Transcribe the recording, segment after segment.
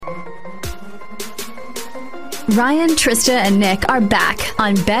Ryan, Trista, and Nick are back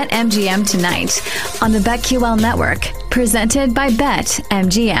on BetMGM tonight on the BetQL network, presented by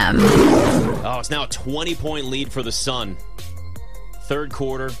BetMGM. Oh, it's now a 20-point lead for the Sun. Third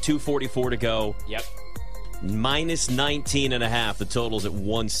quarter, 2:44 to go. Yep. Minus 19.5. The total's at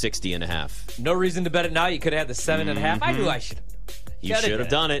 160.5. No reason to bet it now. You could have had the 7.5. I knew I should have. You should have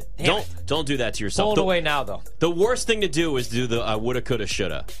done it. Don't do that to yourself. Pull it away now, though. The worst thing to do is do the woulda, coulda,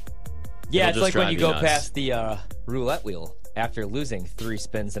 shoulda. Yeah, It'll it's like when you go nuts. past the roulette wheel after losing 3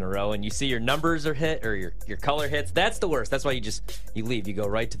 spins in a row and you see your numbers are hit or your color hits. That's the worst. That's why you leave. You go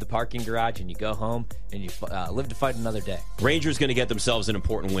right to the parking garage and you go home and you live to fight another day. Rangers going to get themselves an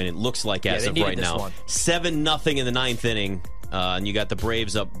important win. It looks like as of right now. 7-0 in the ninth inning. And you got the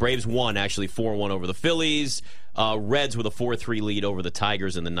Braves up. Braves won, actually, 4-1 over the Phillies. Reds with a 4-3 lead over the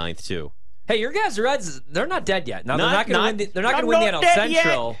Tigers in the ninth, too. Hey, your guys, Reds, they're not dead yet. Now, they're not going to win the NL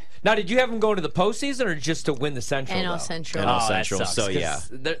Central. Yet. Now, did you have them going to the postseason or just to win the Central? NL Central. NL Central, so yeah.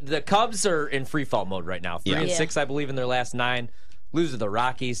 The Cubs are in free fall mode right now. 3-6, I believe, in their last 9. Lose to the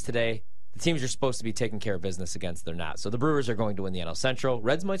Rockies today. The teams you're supposed to be taking care of business against, they're not. So the Brewers are going to win the NL Central.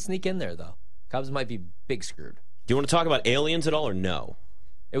 Reds might sneak in there, though. Cubs might be big screwed. Do you want to talk about aliens at all or no?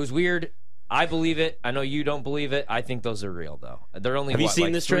 It was weird. I believe it. I know you don't believe it. I think those are real, though. They're only, have you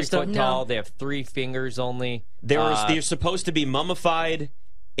seen this, 3 Trista? foot tall. They have 3 fingers only. They're supposed to be mummified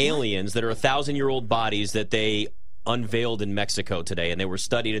aliens that are 1,000-year-old bodies that they unveiled in Mexico today, and they were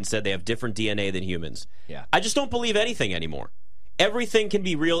studied and said they have different DNA than humans. Yeah. I just don't believe anything anymore. Everything can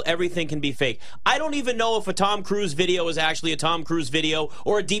be real. Everything can be fake. I don't even know if a Tom Cruise video is actually a Tom Cruise video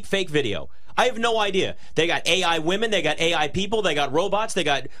or a deep fake video. I have no idea. They got AI women. They got AI people. They got robots. They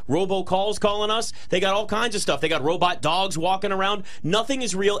got robocalls calling us. They got all kinds of stuff. They got robot dogs walking around. Nothing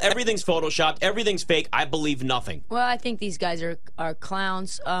is real. Everything's photoshopped. Everything's fake. I believe nothing. Well, I think these guys are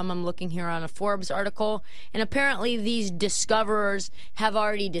clowns. I'm looking here on a Forbes article, and apparently these discoverers have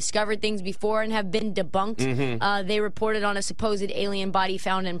already discovered things before and have been debunked. Mm-hmm. They reported on a supposed alien body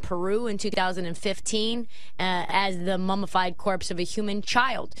found in Peru in 2015 as the mummified corpse of a human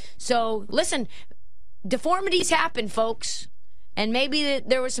child. So, listen, deformities happen, folks. And maybe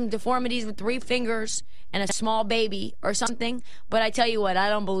there were some deformities with 3 fingers and a small baby or something. But I tell you what, I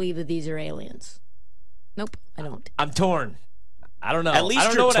don't believe that these are aliens. Nope, I don't. I'm torn. I don't know. At least I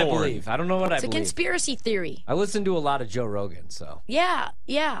don't know what torn. I believe. I don't know what I believe. It's a conspiracy theory. I listen to a lot of Joe Rogan, so. Yeah.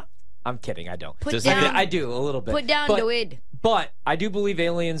 I'm kidding. I don't. Put down. I do, a little bit. Put down the id. But I do believe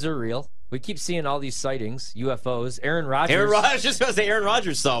aliens are real. We keep seeing all these sightings, UFOs. Aaron Rodgers. I was just going to say Aaron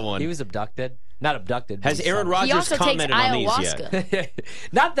Rodgers saw one. He was abducted. Not abducted. Has Aaron Rodgers commented on these yet?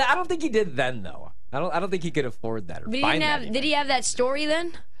 Not that. I don't think he did then, though. I don't think he could afford that. Did he have that story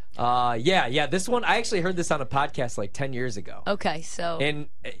then? Yeah. This one, I actually heard this on a podcast like 10 years ago. Okay, so. And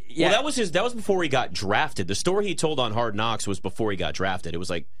well, that was before he got drafted. The story he told on Hard Knocks was before he got drafted. It was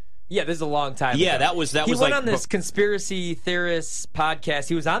like. Yeah, this is a long time ago. That was he went on this conspiracy theorist podcast.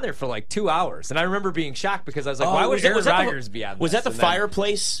 He was on there for like 2 hours, and I remember being shocked because I was like, "Why would Aaron Rodgers be on?" Was that the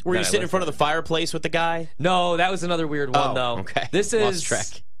fireplace where you sit in front of the fireplace with the guy? No, that was another weird one though. Okay, this Lost is. track.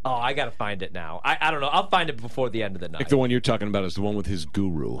 Oh, I gotta find it now. I don't know. I'll find it before the end of the night. I think the one you're talking about is the one with his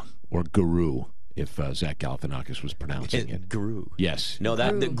guru or guru, if Zach Galifianakis was pronouncing it. Guru. Yes. No,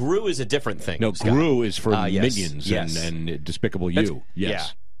 the guru is a different thing. No, Scott. guru is for yes. Minions Yes. and Despicable You.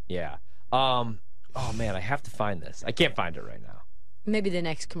 Yes. Yeah. Oh man, I have to find this. I can't find it right now. Maybe the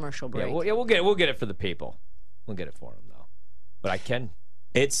next commercial break. Yeah, we'll get it for the people. We'll get it for them though. But I can.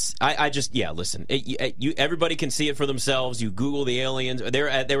 It's listen. Everybody can see it for themselves. You Google the aliens.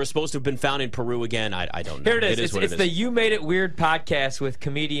 They were supposed to have been found in Peru again. I don't know. Here it is. It's the is. You Made It Weird podcast with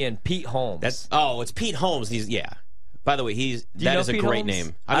comedian Pete Holmes. It's Pete Holmes. By the way, that is a Pete great Holmes?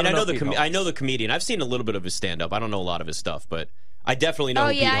 name. I know the comedian. I've seen a little bit of his stand up. I don't know a lot of his stuff, but I definitely know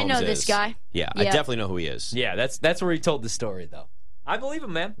who Pete Holmes is. I know this guy. Yeah, I definitely know who he is. Yeah, that's where he told the story though. I believe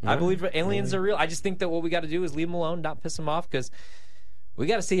him, man. I believe aliens are real. I just think that what we got to do is leave them alone, not piss them off, because we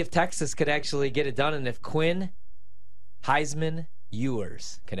got to see if Texas could actually get it done, and if Quinn, Heisman,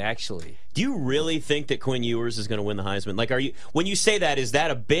 Ewers can actually. Do you really think that Quinn Ewers is going to win the Heisman? Like, when you say that, is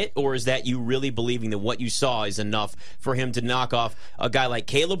that a bit, or is that you really believing that what you saw is enough for him to knock off a guy like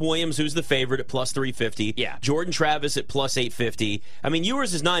Caleb Williams, who's the favorite at plus 350? Yeah. Jordan Travis at plus 850. I mean,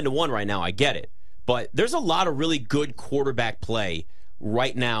 Ewers is 9-1 right now. I get it, but there's a lot of really good quarterback play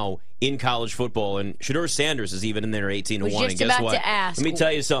right now in college football, and Shedeur Sanders is even in there 18-1. Was just and guess about what? to ask. Let me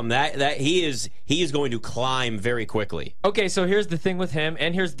tell you something. That he is going to climb very quickly. Okay, so here's the thing with him,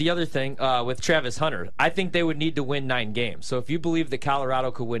 and here's the other thing with Travis Hunter. I think they would need to win 9 games. So if you believe that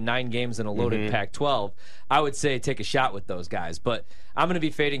Colorado could win 9 games in a loaded Pac-12, I would say take a shot with those guys. But I'm going to be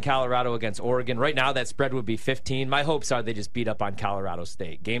fading Colorado against Oregon. Right now, that spread would be 15. My hopes are they just beat up on Colorado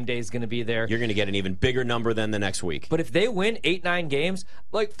State. Game day is going to be there. You're going to get an even bigger number than the next week. But if they win 8-9 games,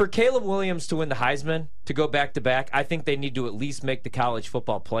 like for Caleb Williams to win the Heisman, to go back-to-back, I think they need to at least make the college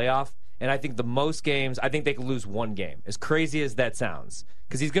football playoff. And I think the most games, I think they could lose 1 game, as crazy as that sounds,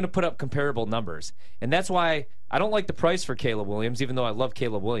 because he's going to put up comparable numbers. And that's why I don't like the price for Caleb Williams, even though I love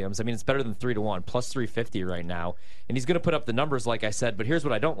Caleb Williams. I mean, it's better than 3-1, plus 350 right now. And he's going to put up the numbers, like I said. But here's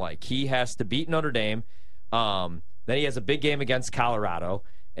what I don't like. He has to beat Notre Dame. Then he has a big game against Colorado.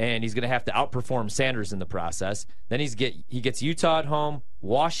 And he's going to have to outperform Sanders in the process. Then he gets Utah at home,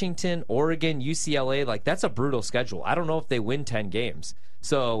 Washington, Oregon, UCLA. Like, that's a brutal schedule. I don't know if they win 10 games.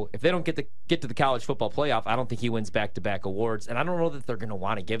 So if they don't get to the college football playoff, I don't think he wins back-to-back awards. And I don't know that they're going to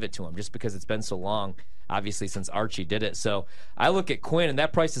want to give it to him just because it's been so long, obviously, since Archie did it. So I look at Quinn, and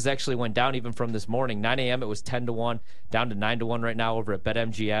that price has actually went down even from this morning. 9 a.m. it was 10-1, down to 9-1 right now over at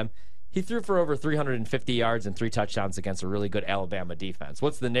BetMGM. He threw for over 350 yards and 3 touchdowns against a really good Alabama defense.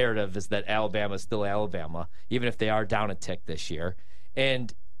 What's the narrative is that Alabama is still Alabama, even if they are down a tick this year.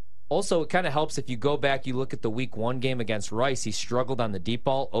 And also, it kind of helps if you go back, you look at the Week 1 game against Rice. He struggled on the deep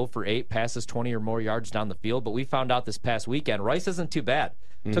ball, 0 for 8, passes 20 or more yards down the field. But we found out this past weekend, Rice isn't too bad.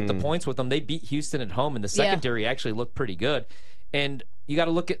 Took the points with them. They beat Houston at home, and the secondary actually looked pretty good. And you got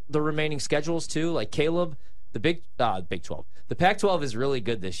to look at the remaining schedules, too. Like Caleb, the Big 12. The Pac-12 is really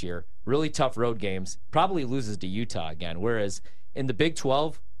good this year. Really tough road games. Probably loses to Utah again. Whereas in the Big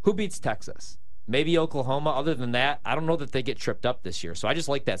 12, who beats Texas? Maybe Oklahoma. Other than that, I don't know that they get tripped up this year. So I just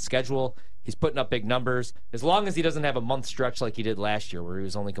like that schedule. He's putting up big numbers. As long as he doesn't have a month stretch like he did last year where he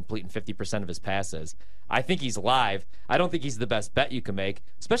was only completing 50% of his passes, I think he's live. I don't think he's the best bet you can make,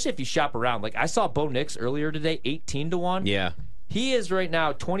 especially if you shop around. Like I saw Bo Nix earlier today, 18-1. Yeah. He is right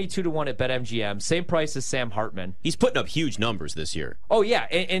now 22-1 at BetMGM. Same price as Sam Hartman. He's putting up huge numbers this year. Oh, yeah,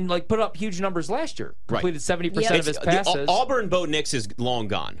 and like put up huge numbers last year. Completed 70% of his passes. Auburn Bo Nix is long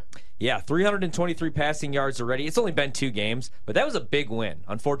gone. Yeah, 323 passing yards already. It's only been 2 games, but that was a big win.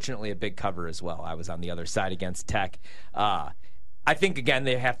 Unfortunately, a big cover as well. I was on the other side against Tech. I think, again,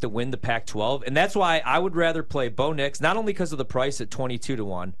 they have to win the Pac-12, and that's why I would rather play Bo Nix, not only because of the price at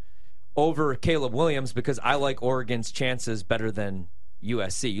 22-1, over Caleb Williams, because I like Oregon's chances better than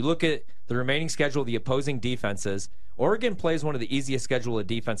USC. You look at the remaining schedule, the opposing defenses. Oregon plays one of the easiest schedule of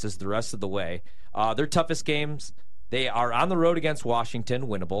defenses the rest of the way. Their toughest games, they are on the road against Washington,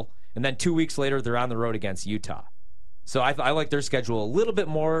 winnable, and then 2 weeks later, they're on the road against Utah. So I like their schedule a little bit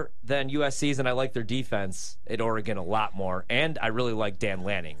more than USC's, and I like their defense at Oregon a lot more. And I really like Dan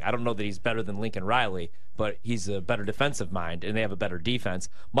Lanning. I don't know that he's better than Lincoln Riley, but he's a better defensive mind, and they have a better defense.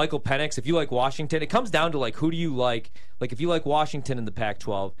 Michael Penix, if you like Washington, it comes down to, like, who do you like? Like, if you like Washington in the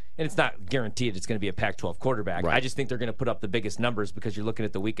Pac-12, and it's not guaranteed it's going to be a Pac-12 quarterback. Right. I just think they're going to put up the biggest numbers because you're looking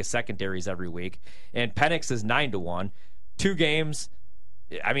at the weakest secondaries every week. And Penix is 9-1. 2 games.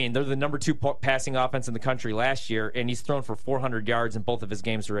 I mean, they're the number 2 passing offense in the country last year, and he's thrown for 400 yards in both of his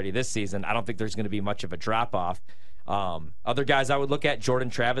games already this season. I don't think there's going to be much of a drop-off. Other guys I would look at, Jordan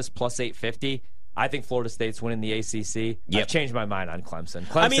Travis, plus 850. I think Florida State's winning the ACC. I've changed my mind on Clemson.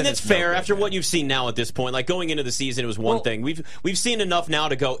 I mean, that's fair after what you've seen now at this point. Like, going into the season, it was one thing. We've seen enough now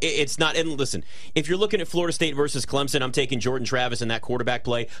to go, it's not. And listen, if you're looking at Florida State versus Clemson, I'm taking Jordan Travis in that quarterback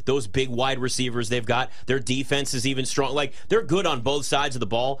play. Those big wide receivers they've got, their defense is even strong. Like, they're good on both sides of the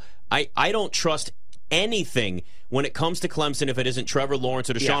ball. I don't trust anything when it comes to Clemson if it isn't Trevor Lawrence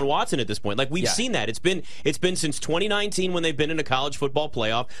or Deshaun Watson at this point. Like, we've seen that. It's been since 2019 when they've been in a college football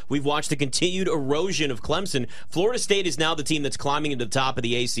playoff. We've watched the continued erosion of Clemson. Florida State is now the team that's climbing into the top of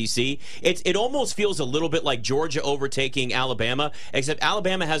the ACC. It almost feels a little bit like Georgia overtaking Alabama, except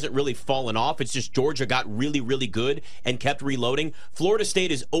Alabama hasn't really fallen off. It's just Georgia got really, really good and kept reloading. Florida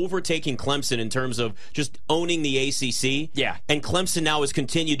State is overtaking Clemson in terms of just owning the ACC. Yeah. And Clemson now has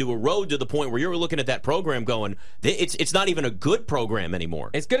continued to erode to the point where you're looking at that program going, it's not even a good program anymore.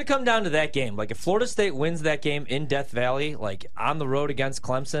 It's going to come down to that game. Like, if Florida State wins that game in Death Valley, like on the road against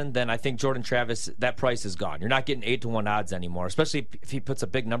Clemson, then I think Jordan Travis, that price is gone. You're not getting 8-1 odds anymore, especially if he puts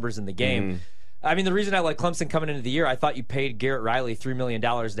up big numbers in the game. I mean, the reason I like Clemson coming into the year, I thought you paid Garrett Riley $3 million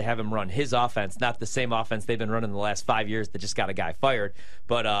to have him run his offense, not the same offense they've been running the last 5 years that just got a guy fired.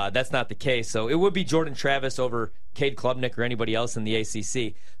 But that's not the case. So it would be Jordan Travis over Cade Klubnik or anybody else in the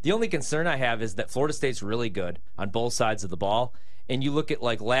ACC. The only concern I have is that Florida State's really good on both sides of the ball. And you look at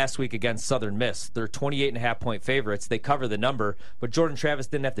like last week against Southern Miss, they're 28.5-point favorites. They cover the number, but Jordan Travis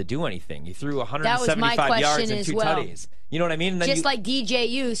didn't have to do anything. He threw 175 yards and 2 tutties. You know what I mean? And then just like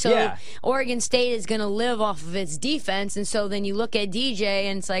DJU. So Oregon State is going to live off of its defense. And so then you look at DJ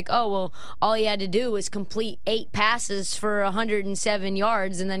and it's like, oh, well, all he had to do was complete 8 passes for 107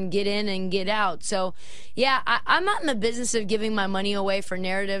 yards and then get in and get out. So, yeah, I'm not in the business of giving my money away for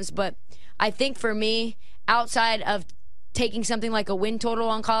narratives, but I think for me, outside of taking something like a win total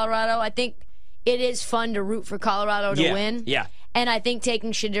on Colorado, I think it is fun to root for Colorado to win. Yeah. And I think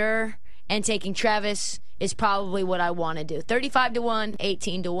taking Shadur and taking Travis is probably what I want to do. 35-1,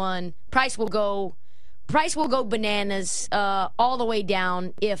 18-1. Price will go bananas all the way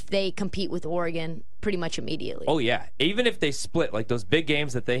down if they compete with Oregon pretty much immediately. Oh, yeah. Even if they split, like those big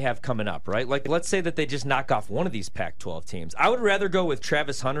games that they have coming up, right? Like, let's say that they just knock off one of these Pac-12 teams. I would rather go with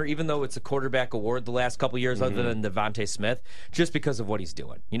Travis Hunter, even though it's a quarterback award the last couple years other than Devontae Smith, just because of what he's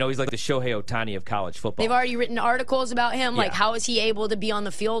doing. You know, he's like the Shohei Ohtani of college football. They've already written articles about him, like how is he able to be on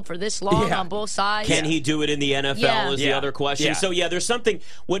the field for this long on both sides? Can he do it in the NFL is the other question. Yeah. So, there's something.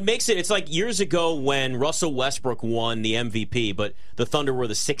 What makes it's like years ago when Russell Westbrook won the MVP, but the Thunder were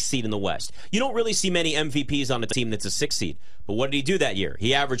the 6th seed in the West. You don't really see many MVPs on a team that's a 6th seed. But what did he do that year?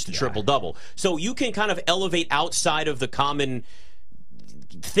 He averaged a triple-double. So you can kind of elevate outside of the common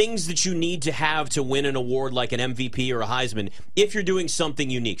things that you need to have to win an award like an MVP or a Heisman if you're doing something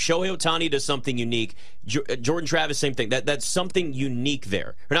unique. Shohei Ohtani does something unique. Jordan Travis, same thing. That's something unique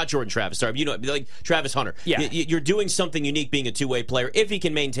there. Or not Jordan Travis, sorry. You know, like Travis Hunter. Yeah. You're doing something unique being a two-way player if he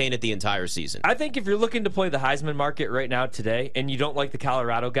can maintain it the entire season. I think if you're looking to play the Heisman market right now today and you don't like the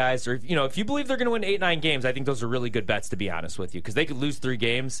Colorado guys, or if you believe they're going to win 8-9 games, I think those are really good bets, to be honest with you, because they could lose 3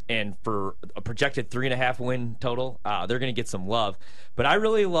 games, and for a projected 3.5 win total, they're going to get some love. But I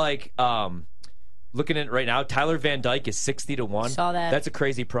really like looking at it right now. Tyler Van Dyke is 60-1. Saw that. That's a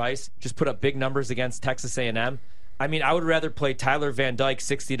crazy price. Just put up big numbers against Texas A&M. I mean, I would rather play Tyler Van Dyke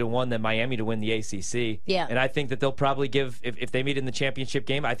 60-1 than Miami to win the ACC. Yeah. And I think that they'll probably give, if they meet in the championship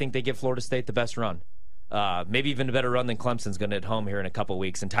game, I think they give Florida State the best run. Maybe even a better run than Clemson's going to at home here in a couple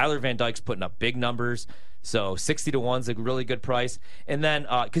weeks. And Tyler Van Dyke's putting up big numbers, so 60-1 is a really good price. And then,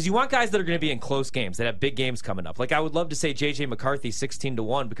 because you want guys that are going to be in close games, that have big games coming up. Like, I would love to say J.J. McCarthy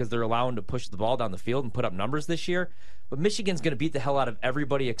 16-1 because they're allowing to push the ball down the field and put up numbers this year. But Michigan's going to beat the hell out of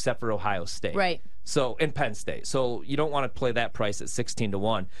everybody except for Ohio State. Right. So, and Penn State. So you don't want to play that price at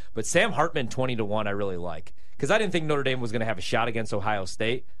 16-1. But Sam Hartman 20-1 I really like. Because I didn't think Notre Dame was going to have a shot against Ohio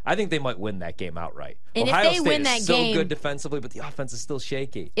State. I think they might win that game outright. And Ohio if they State win is that so game, good defensively, but the offense is still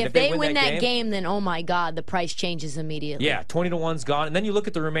shaky. If they win that game, then oh my God, the price changes immediately. Yeah, 20-1's gone. And then you look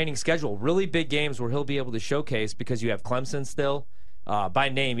at the remaining schedule. Really big games where he'll be able to showcase, because you have Clemson still, by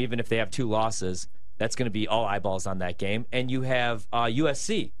name, even if they have 2 losses. That's going to be all eyeballs on that game. And you have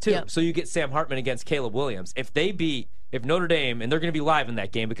USC, too. Yep. So you get Sam Hartman against Caleb Williams. If Notre Dame, and they're going to be live in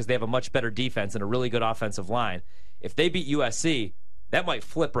that game because they have a much better defense and a really good offensive line, if they beat USC, that might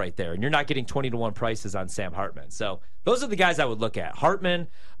flip right there. And you're not getting 20-1 prices on Sam Hartman. So those are the guys I would look at. Hartman,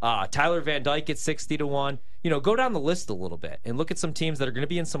 Tyler Van Dyke at 60-1. Go down the list a little bit and look at some teams that are going to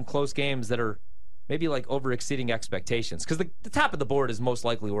be in some close games that are maybe like over-exceeding expectations. Because the top of the board is most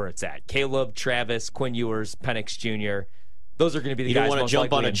likely where it's at. Caleb, Travis, Quinn Ewers, Penix Jr. Those are going to be the guys most likely. You don't want to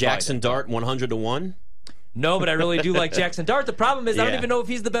jump on a Jackson Dart 100-1? No, but I really do like Jackson Dart. The problem is I don't even know if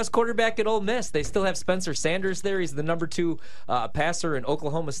he's the best quarterback at Ole Miss. They still have Spencer Sanders there. He's the number 2 passer in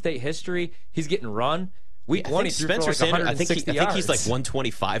Oklahoma State history. He's getting run. Week 1, he threw for like 160 yards. I think he's like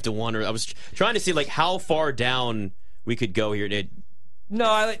 125-1. Or I was trying to see like how far down we could go here.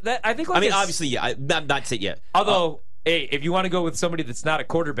 No, I think. Like, I mean, obviously, yeah. I'm not saying yet. Although, hey, if you want to go with somebody that's not a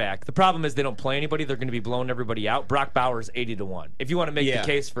quarterback, the problem is they don't play anybody. They're going to be blowing everybody out. Brock Bowers 80-1. If you want to make the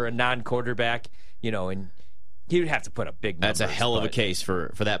case for a non-quarterback, and he would have to put up big numbers. That's a hell of a case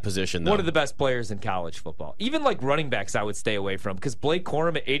for that position, though. One of the best players in college football. Even like running backs I would stay away from, because Blake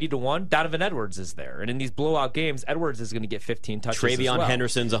Corum at 80-1, Donovan Edwards is there. And in these blowout games, Edwards is going to get 15 touches Travion as well.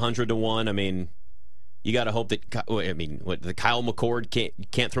 Henderson's 100-1. I mean, you got to hope that the Kyle McCord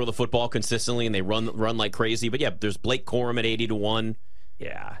can't throw the football consistently and they run like crazy. But yeah, there's Blake Corum at 80-1.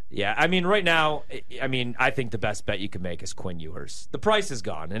 Yeah. I mean, right now, I think the best bet you can make is Quinn Ewers. The price is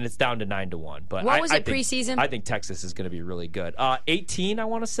gone, and it's down to 9-1. But what was it preseason? I think Texas is going to be really good. 18, I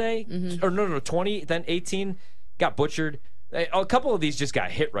want to say, or no, 20. Then 18 got butchered. A couple of these just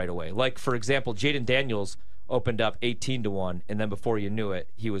got hit right away. Like for example, Jaden Daniels opened up 18-1, and then before you knew it,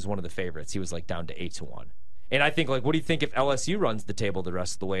 he was one of the favorites. He was like down to 8-1. And I think, like, what do you think if LSU runs the table the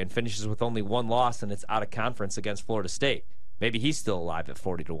rest of the way and finishes with only 1 loss and it's out of conference against Florida State? Maybe he's still alive at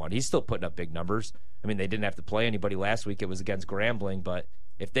 40-1. He's still putting up big numbers. I mean, they didn't have to play anybody last week. It was against Grambling. But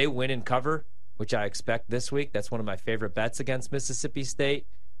if they win and cover, which I expect this week, that's one of my favorite bets against Mississippi State,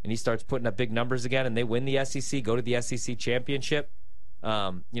 and he starts putting up big numbers again, and they win the SEC, go to the SEC championship,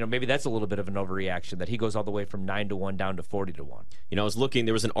 maybe that's a little bit of an overreaction that he goes all the way from 9-1 down to 40-1. I was looking.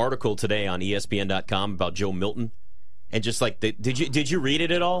 There was an article today on ESPN.com about Joe Milton. And just like, did you read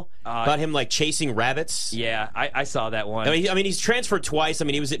it at all? About him like chasing rabbits? Yeah, I saw that one. I mean, he's transferred twice. I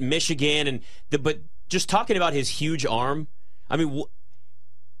mean, he was at Michigan, but just talking about his huge arm. I mean,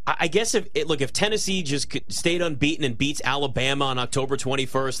 I guess if Tennessee just stayed unbeaten and beats Alabama on October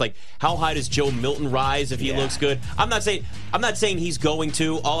 21st, like how high does Joe Milton rise if he looks good? I'm not saying he's going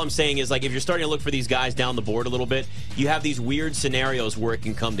to. All I'm saying is like if you're starting to look for these guys down the board a little bit, you have these weird scenarios where it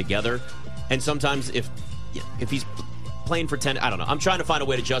can come together, and sometimes if he's playing for 10, I don't know. I'm trying to find a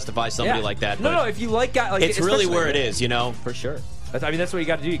way to justify somebody like that. No, if you like guys, like it's really where it is, For sure. That's what you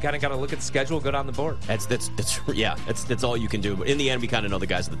got to do. You kind of got to look at the schedule, go down the board. That's all you can do. But in the end, we kind of know the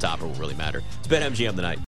guys at the top are what really matter. It's BetMGM tonight.